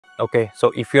Okay,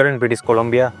 so if you're in British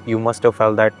Columbia, you must have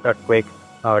felt that earthquake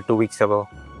 2 weeks ago.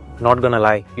 Not gonna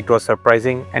lie, it was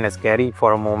surprising and scary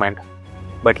for a moment.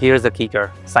 But here's the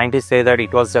kicker. Scientists say that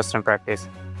it was just in practice.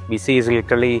 BC is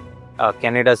literally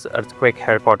Canada's earthquake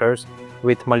headquarters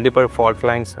with multiple fault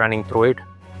lines running through it,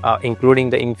 including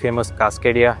the infamous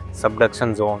Cascadia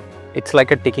subduction zone. It's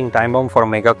like a ticking time bomb for a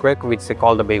megaquake, which they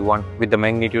call the big one, with the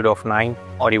magnitude of 9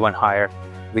 or even higher,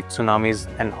 with tsunamis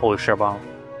and whole shebang.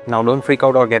 Now don't freak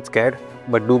out or get scared,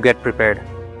 but do get prepared.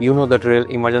 You know the drill: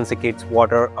 emergency kits,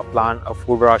 water, a plan, a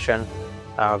food ration.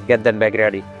 Get that bag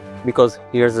ready. Because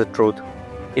here's the truth.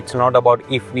 It's not about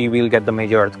if we will get the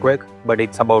major earthquake, but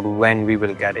it's about when we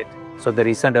will get it. So the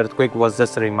recent earthquake was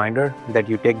just a reminder that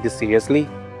you take this seriously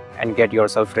and get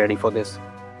yourself ready for this.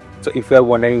 So if you are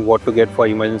wondering what to get for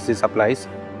emergency supplies,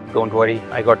 don't worry,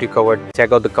 I got you covered.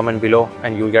 Check out the comment below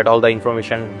and you'll get all the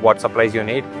information, what supplies you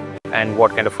need and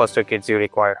what kind of first aid kits you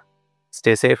require.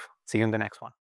 Stay safe. See you in the next one.